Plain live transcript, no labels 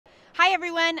Hi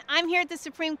everyone, I'm here at the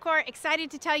Supreme Court, excited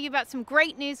to tell you about some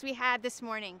great news we had this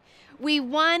morning. We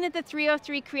won the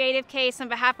 303 creative case on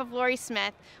behalf of Lori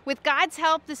Smith. With God's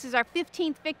help, this is our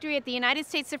 15th victory at the United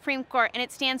States Supreme Court, and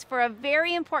it stands for a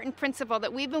very important principle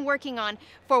that we've been working on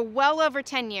for well over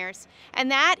 10 years.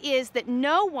 And that is that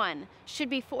no one should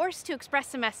be forced to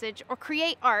express a message or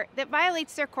create art that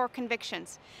violates their core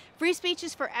convictions. Free speech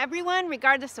is for everyone,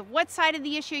 regardless of what side of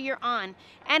the issue you're on,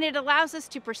 and it allows us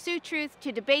to pursue truth,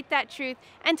 to debate that truth,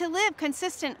 and to live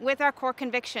consistent with our core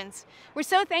convictions. We're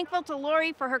so thankful to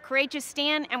Lori for her courageous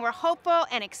stand, and we're hopeful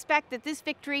and expect that this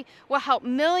victory will help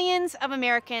millions of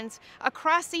Americans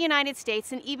across the United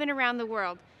States and even around the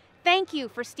world. Thank you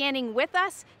for standing with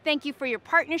us. Thank you for your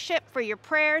partnership, for your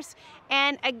prayers.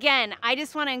 And again, I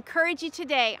just want to encourage you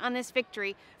today on this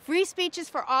victory. Free speech is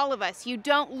for all of us. You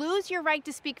don't lose your right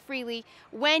to speak freely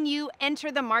when you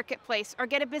enter the marketplace or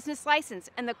get a business license.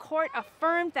 And the court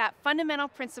affirmed that fundamental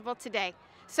principle today.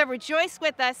 So rejoice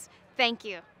with us. Thank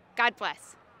you. God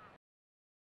bless.